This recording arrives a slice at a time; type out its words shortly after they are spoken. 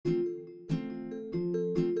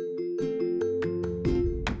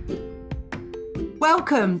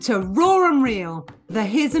Welcome to Raw and Real, the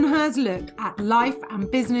his and hers look at life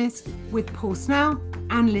and business with Paul Snell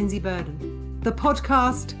and Lindsay Burden. The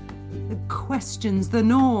podcast that questions the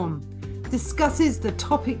norm, discusses the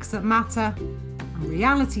topics that matter, and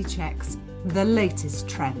reality checks the latest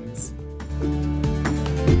trends.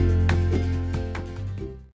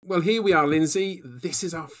 Well, here we are, Lindsay. This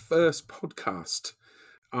is our first podcast.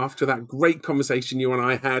 After that great conversation you and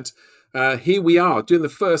I had, here we are doing the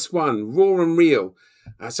first one, Raw and Real.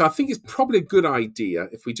 So I think it's probably a good idea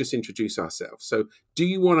if we just introduce ourselves. So do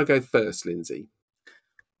you want to go first, Lindsay?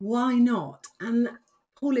 Why not? And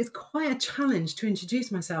Paul, it's quite a challenge to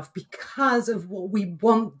introduce myself because of what we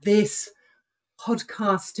want this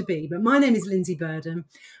podcast to be. But my name is Lindsay Burden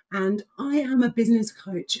and I am a business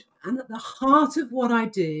coach. And at the heart of what I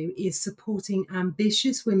do is supporting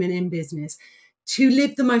ambitious women in business to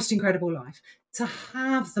live the most incredible life, to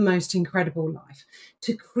have the most incredible life,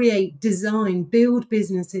 to create, design, build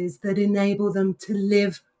businesses that enable them to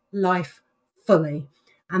live life fully.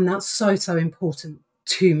 And that's so, so important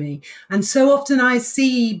to me. And so often I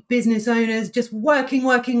see business owners just working,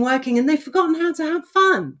 and they've forgotten how to have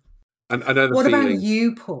fun. And I know the What feeling. about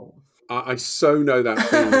you, Paul? I so know that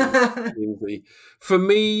feeling, Lindsay. For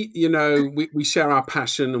me, you know, we share our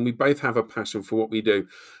passion and we both have a passion for what we do.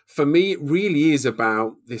 For me, it really is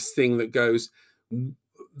about this thing that goes,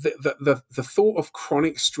 the thought of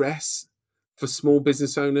chronic stress for small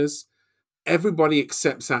business owners, everybody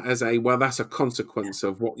accepts that as that's a consequence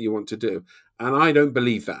of what you want to do. And I don't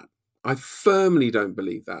believe that. I firmly don't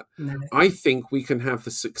believe that. No. I think we can have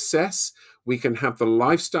the success, we can have the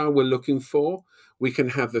lifestyle we're looking for, we can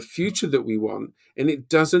have the future that we want, and it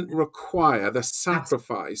doesn't require the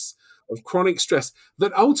sacrifice of chronic stress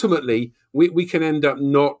that ultimately we can end up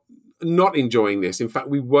not enjoying this. In fact,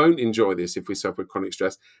 we won't enjoy this if we suffer chronic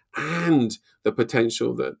stress, and the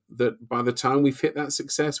potential that by the time we've hit that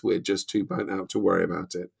success, we're just too burnt out to worry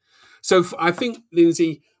about it. So I think,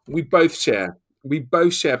 Lindsay, we both share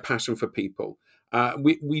passion for people.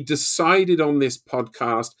 We decided on this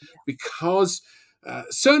podcast because,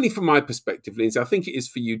 certainly from my perspective, Lindsay, I think it is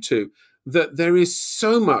for you too, that there is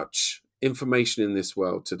so much information in this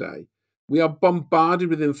world today. We are bombarded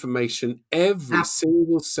with information every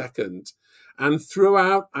single second. And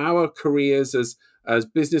throughout our careers as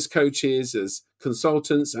business coaches, as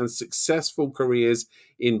consultants, and successful careers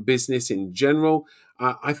in business in general,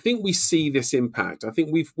 I think we see this impact. I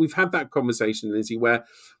think we've had that conversation, Lindsay, where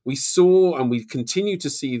we saw and we continue to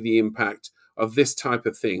see the impact of this type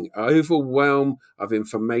of thing, overwhelm of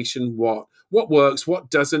information, what works, what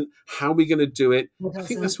doesn't, how are we going to do it. I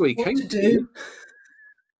think that's where you came to.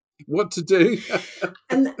 What to do.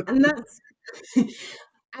 and that's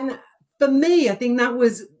and for me, I think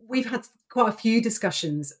we've had quite a few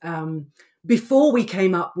discussions before we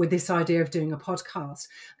came up with this idea of doing a podcast.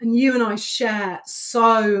 And you and I share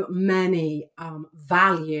so many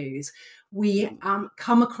values. We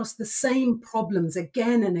come across the same problems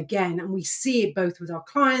again and again, and we see it both with our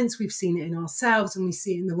clients, we've seen it in ourselves, and we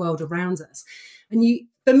see it in the world around us. And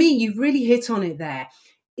for me, you've really hit on it there.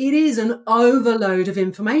 It is an overload of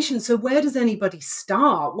information. So where does anybody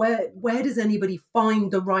start? Where does anybody find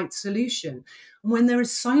the right solution? And when there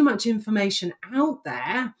is so much information out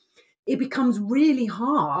there, it becomes really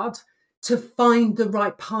hard to find the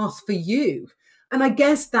right path for you. And I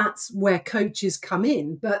guess that's where coaches come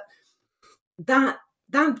in. But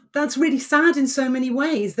that's really sad in so many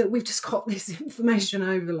ways, that we've just got this information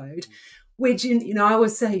overload, which, I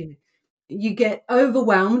always say, you get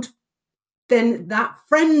overwhelmed. Then that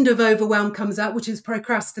friend of overwhelm comes up, which is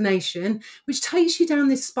procrastination, which takes you down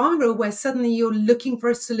this spiral where suddenly you're looking for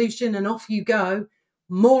a solution and off you go,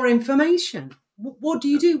 more information. What do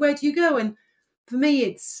you do? Where do you go? And for me,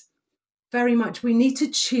 it's very much we need to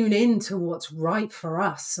tune in to what's right for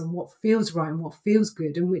us and what feels right and what feels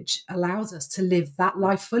good, and which allows us to live that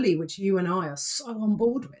life fully, which you and I are so on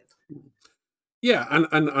board with. Yeah,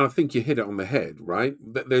 and I think you hit it on the head, right?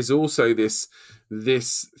 There's also this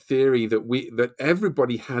theory that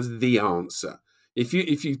everybody has the answer. If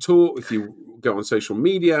you go on social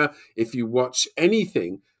media, if you watch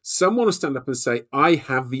anything, someone will stand up and say, "I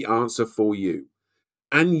have the answer for you,"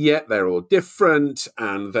 and yet they're all different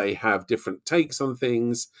and they have different takes on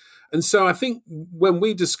things. And so I think when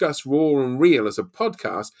we discuss Raw and Real as a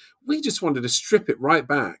podcast, we just wanted to strip it right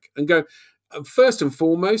back and go, first and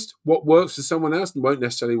foremost, what works for someone else won't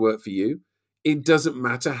necessarily work for you. It doesn't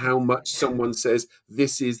matter how much someone says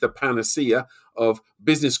this is the panacea of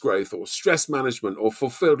business growth or stress management or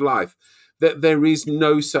fulfilled life. That there is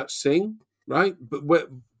no such thing, right? But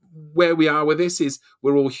where we are with this is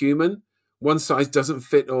we're all human. One size doesn't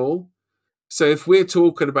fit all. So if we're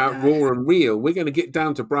talking about No. raw and real, we're going to get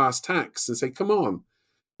down to brass tacks and say, come on,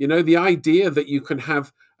 the idea that you can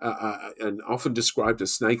have an often described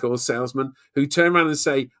as snake oil salesman who turn around and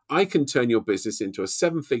say, I can turn your business into a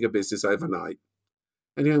 7-figure business overnight.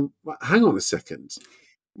 And you go, well, hang on a second.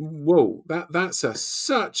 Whoa, that's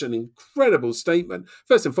such an incredible statement.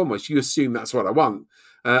 First and foremost, you assume that's what I want.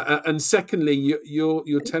 And secondly,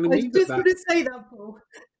 you're telling I me just that want to say that, Paul.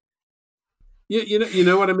 you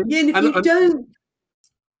know what I mean? Yeah, and if And, you don't,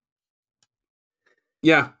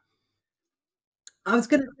 yeah. I was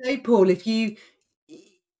going to say, Paul,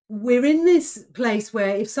 we're in this place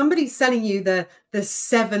where if somebody's selling you the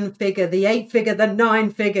 7-figure, the 8-figure, the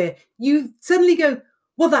 9-figure, you suddenly go,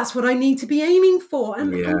 well, that's what I need to be aiming for.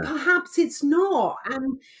 And perhaps it's not.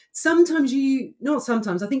 And sometimes not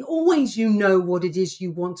sometimes, I think always what it is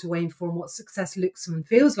you want to aim for and what success looks and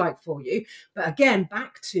feels like for you. But again,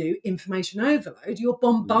 back to information overload, you're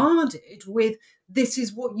bombarded with this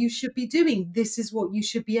is what you should be doing. This is what you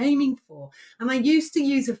should be aiming for. And I used to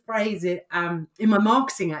use a phrase in my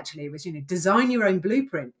marketing, actually, was, design your own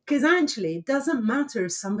blueprint. Because actually, it doesn't matter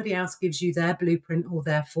if somebody else gives you their blueprint or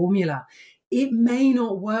their formula. It may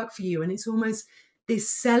not work for you. And it's almost this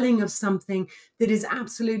selling of something that is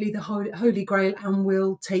absolutely the holy grail and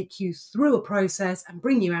will take you through a process and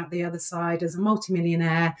bring you out the other side as a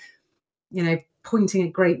multimillionaire, pointing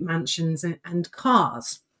at great mansions and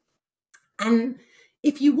cars. And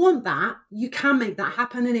if you want that, you can make that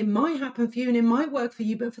happen, and it might happen for you and it might work for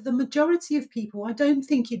you. But for the majority of people, I don't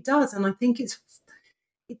think it does. And I think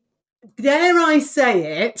dare I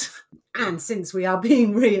say it, and since we are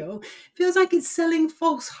being real, it feels like it's selling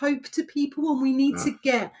false hope to people, and we need to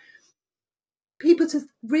get people to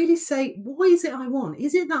really say, what is it I want?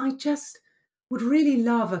 Is it that I just would really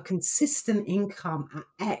love a consistent income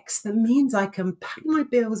at X that means I can pay my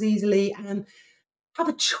bills easily and have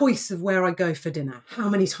a choice of where I go for dinner, how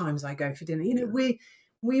many times I go for dinner?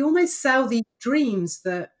 We almost sell these dreams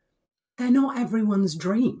that they're not everyone's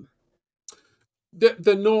dream.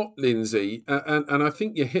 They're not, Lindsay, and I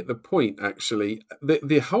think you hit the point, actually.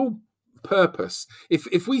 The whole purpose,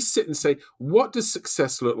 if we sit and say, what does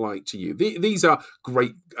success look like to you? These are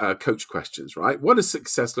great coach questions, right? What does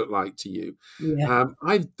success look like to you? Yeah.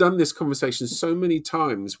 I've done this conversation so many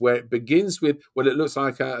times where it begins with, well, it looks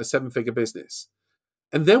like a 7-figure business.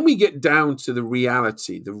 And then we get down to the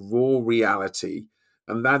reality, the raw reality.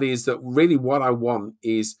 And that is that really what I want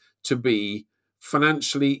is to be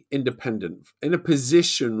financially independent, in a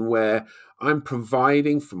position where I'm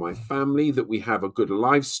providing for my family, that we have a good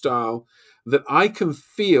lifestyle, that I can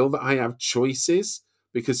feel that I have choices,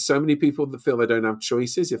 because so many people that feel they don't have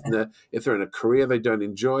choices if they're in a career they don't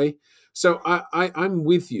enjoy. So I'm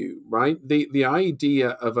with you, right? The idea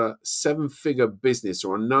of a 7-figure business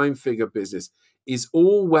or a 9-figure business is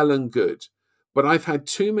all well and good. But I've had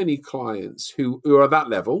too many clients who are at that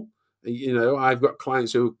level. I've got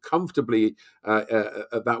clients who are comfortably at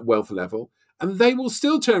that wealth level, and they will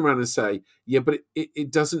still turn around and say, yeah, but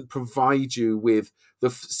it doesn't provide you with the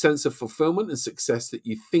sense of fulfillment and success that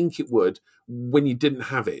you think it would when you didn't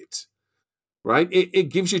have it. Right? It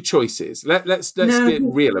gives you choices. Let's get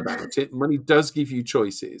real about it. Money does give you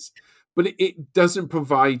choices, but it doesn't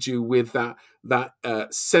provide you with that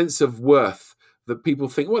sense of worth that people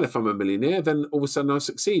think, well, if I'm a millionaire, then all of a sudden I've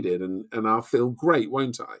succeeded and I'll feel great,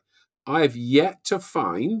 won't I? I've yet to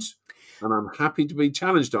find, and I'm happy to be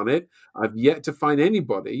challenged on it, I've yet to find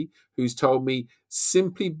anybody who's told me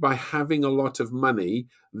simply by having a lot of money,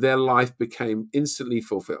 their life became instantly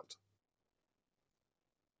fulfilled.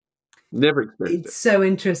 Never experienced it. It's so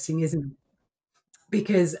interesting, isn't it?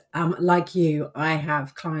 Because like you, I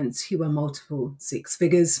have clients who are multiple 6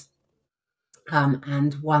 figures.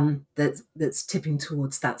 And one that's tipping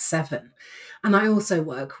towards that 7. And I also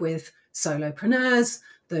work with solopreneurs,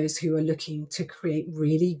 those who are looking to create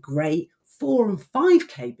really great 4 and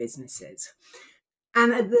 5K businesses.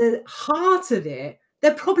 And at the heart of it,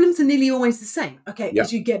 their problems are nearly always the same. Okay,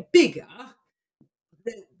 as you get bigger,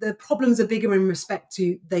 the problems are bigger in respect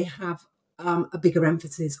to they have a bigger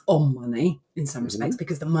emphasis on money in some respects,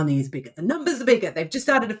 because the money is bigger. The numbers are bigger. They've just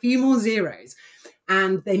added a few more zeros.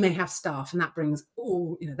 And they may have staff, and that brings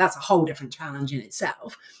that's a whole different challenge in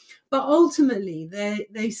itself. But ultimately,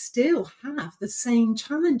 they still have the same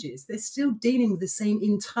challenges. They're still dealing with the same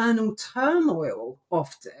internal turmoil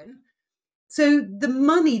often. So the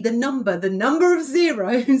money, the number of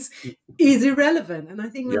zeros is irrelevant. And I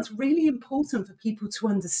think that's really important for people to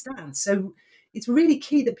understand. So it's really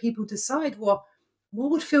key that people decide what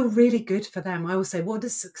would feel really good for them. I always say, what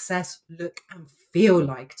does success look and feel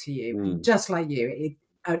like to you? And just like you,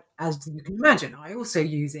 as you can imagine, I also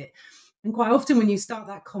use it And quite often when you start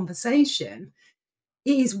that conversation,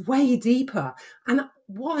 it is way deeper. And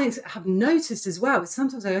what I have noticed as well is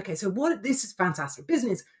sometimes I, okay, so what, this is fantastic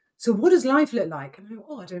business. So what does life look like? And I go,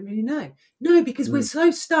 oh, I don't really know. No, because we're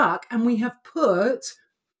so stuck and we have put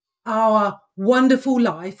our wonderful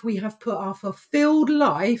life, we have put our fulfilled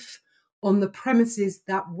life on the premises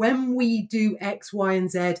that when we do X, Y,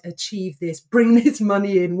 and Z, achieve this, bring this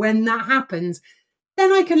money in, when that happens,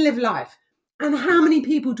 then I can live life. And how many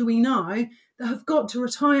people do we know that have got to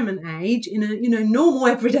retirement age in a normal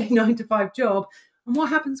everyday 9-to-5 job, and what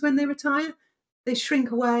happens when they retire? They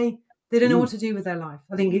shrink away. They don't know what to do with their life.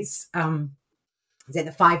 I think it's is it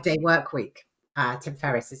the 5-day work week? Tim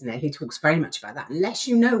Ferriss, isn't it? He talks very much about that. Unless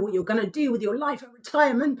you know what you're going to do with your life at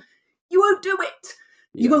retirement, you won't do it.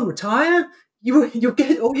 You won't retire. You'll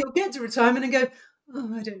get to retirement and go,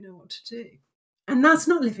 oh, I don't know what to do. And that's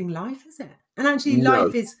not living life, is it? And actually,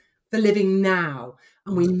 life is for living now.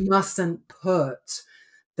 And we mustn't put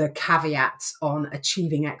the caveats on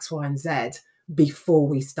achieving X, Y, and Z before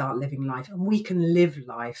we start living life. And we can live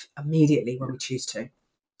life immediately when we choose to.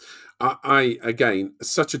 I again,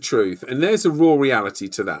 such a truth. And there's a raw reality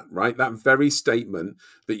to that, right? That very statement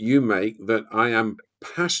that you make that I am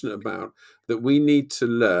passionate about, that we need to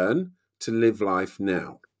learn to live life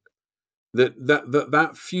now.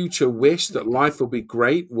 That future wish that life will be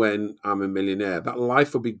great when I'm a millionaire, that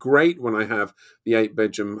life will be great when I have the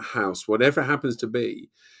 8-bedroom house, whatever it happens to be.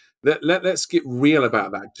 Let's get real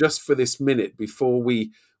about that just for this minute before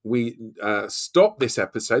we stop this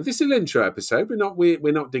episode. This is an intro episode.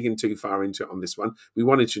 We're not digging too far into it on this one. We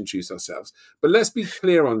wanted to introduce ourselves, but let's be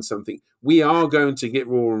clear on something. We are going to get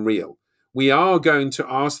raw and real. We are going to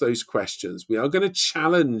ask those questions. We are going to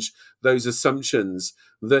challenge those assumptions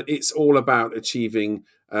that it's all about achieving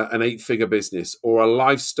an 8-figure business or a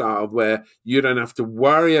lifestyle where you don't have to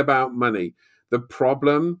worry about money. The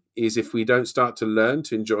problem is if we don't start to learn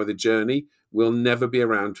to enjoy the journey, we'll never be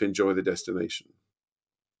around to enjoy the destination.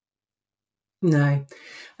 No.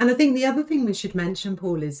 And I think the other thing we should mention,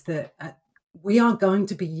 Paul, is that we are going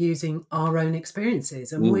to be using our own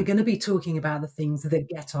experiences, and we're going to be talking about the things that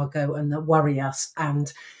get our goat and that worry us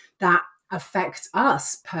and that affect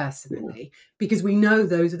us personally, because we know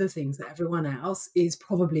those are the things that everyone else is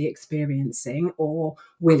probably experiencing or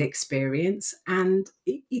will experience. And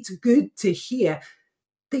it's good to hear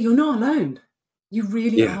that you're not alone. You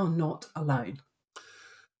really are not alone.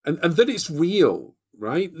 And that it's real.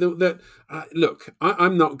 Right? Look,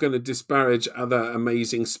 I'm not going to disparage other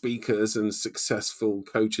amazing speakers and successful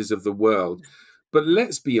coaches of the world, but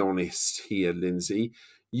let's be honest here, Lindsay.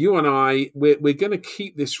 You and I, we're going to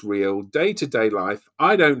keep this real, day-to-day life.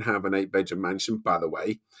 I don't have an 8-bedroom mansion, by the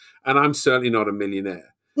way, and I'm certainly not a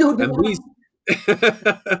millionaire. No,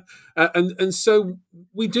 and so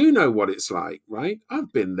we do know what it's like, right?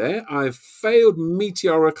 I've been there. I've failed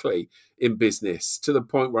meteorically in business to the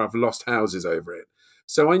point where I've lost houses over it.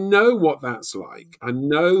 So I know what that's like. I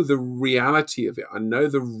know the reality of it. I know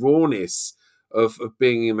the rawness of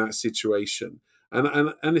being in that situation.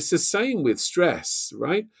 And it's the same with stress,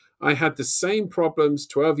 right? I had the same problems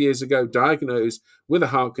 12 years ago, diagnosed with a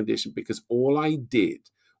heart condition because all I did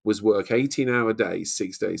was work 18-hour days,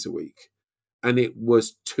 6 days a week. And it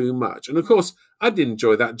was too much. And of course, I did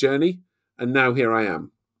enjoy that journey. And now here I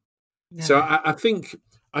am. Yeah. So I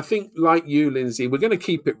think, like you, Lindsay, we're going to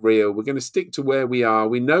keep it real. We're going to stick to where we are.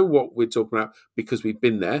 We know what we're talking about because we've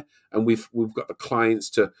been there, and we've got the clients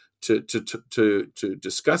to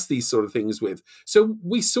discuss these sort of things with. So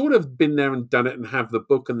we sort of been there and done it, and have the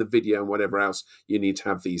book and the video and whatever else you need to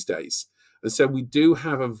have these days. And so we do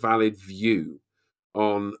have a valid view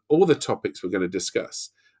on all the topics we're going to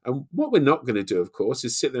discuss. And what we're not going to do, of course,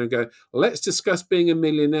 is sit there and go, let's discuss being a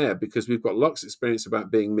millionaire because we've got lots of experience about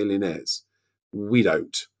being millionaires. We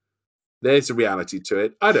don't. There's a reality to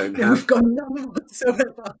it. I don't have. We've got none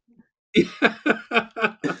whatsoever.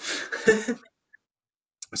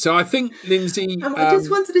 So I think, Lindsay... I just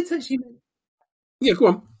wanted to touch you. Yeah, go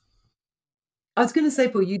on. I was going to say,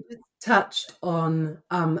 Paul, you just touched on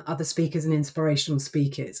other speakers and inspirational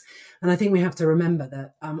speakers. And I think we have to remember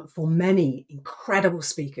that for many incredible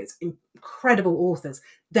speakers, incredible authors,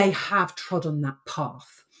 they have trodden that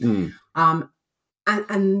path.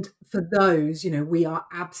 And for those, we are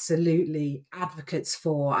absolutely advocates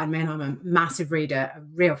for. I mean, I'm a massive reader, a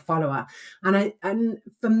real follower. And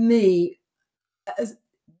for me,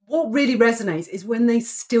 what really resonates is when they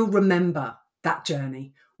still remember that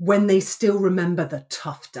journey, when they still remember the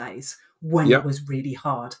tough days, when it was really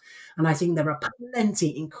hard. And I think there are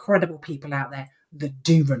plenty incredible people out there that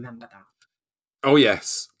do remember that. Oh,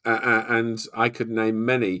 yes. And I could name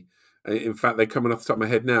many In fact, they're coming off the top of my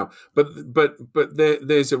head now. But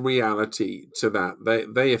there's a reality to that.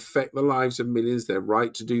 They affect the lives of millions. They're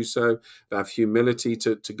right to do so. They have humility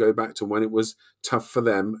to go back to when it was tough for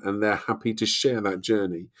them, and they're happy to share that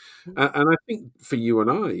journey. And I think for you and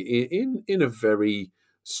I, in a very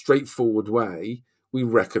straightforward way, we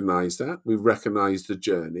recognize that. We recognize the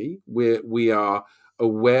journey. We are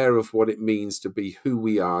aware of what it means to be who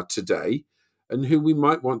we are today and who we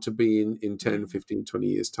might want to be in 10, 15, 20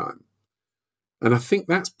 years' time. And I think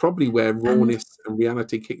that's probably where rawness and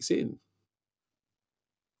reality kicks in.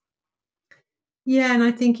 Yeah, and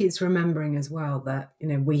I think it's remembering as well that,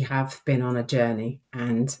 we have been on a journey,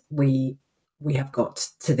 and we have got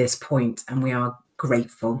to this point, and we are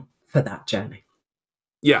grateful for that journey.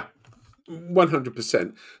 Yeah,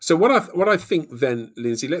 100%. So what I think then,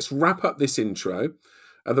 Lindsay, let's wrap up this intro.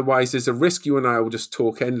 Otherwise, there's a risk you and I will just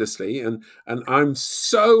talk endlessly. And I'm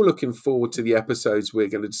so looking forward to the episodes we're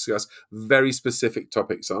going to discuss very specific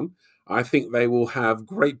topics on. I think they will have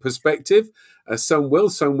great perspective. Some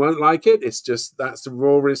will, some won't like it. It's just that's the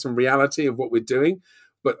rawness and reality of what we're doing.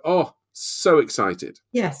 But, so excited.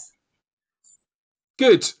 Yes.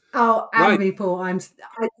 Good. Oh, and me, Paul, I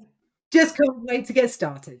just can't wait to get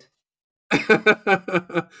started.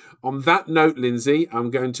 On that note, Lindsay,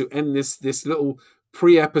 I'm going to end this little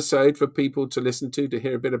pre-episode for people to listen to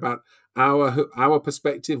hear a bit about our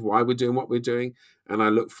perspective, why we're doing what we're doing, and I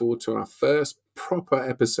look forward to our first proper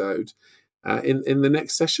episode in the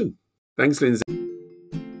next session. Thanks, Lindsay.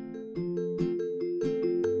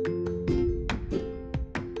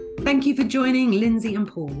 Thank you for joining Lindsay and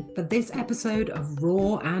Paul for this episode of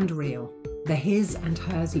Raw and Real, the his and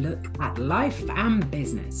hers look at life and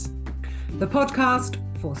business. The podcast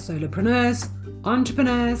for solopreneurs,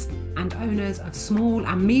 entrepreneurs, and owners of small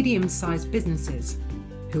and medium-sized businesses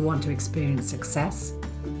who want to experience success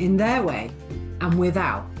in their way and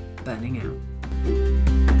without burning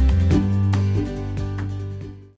out.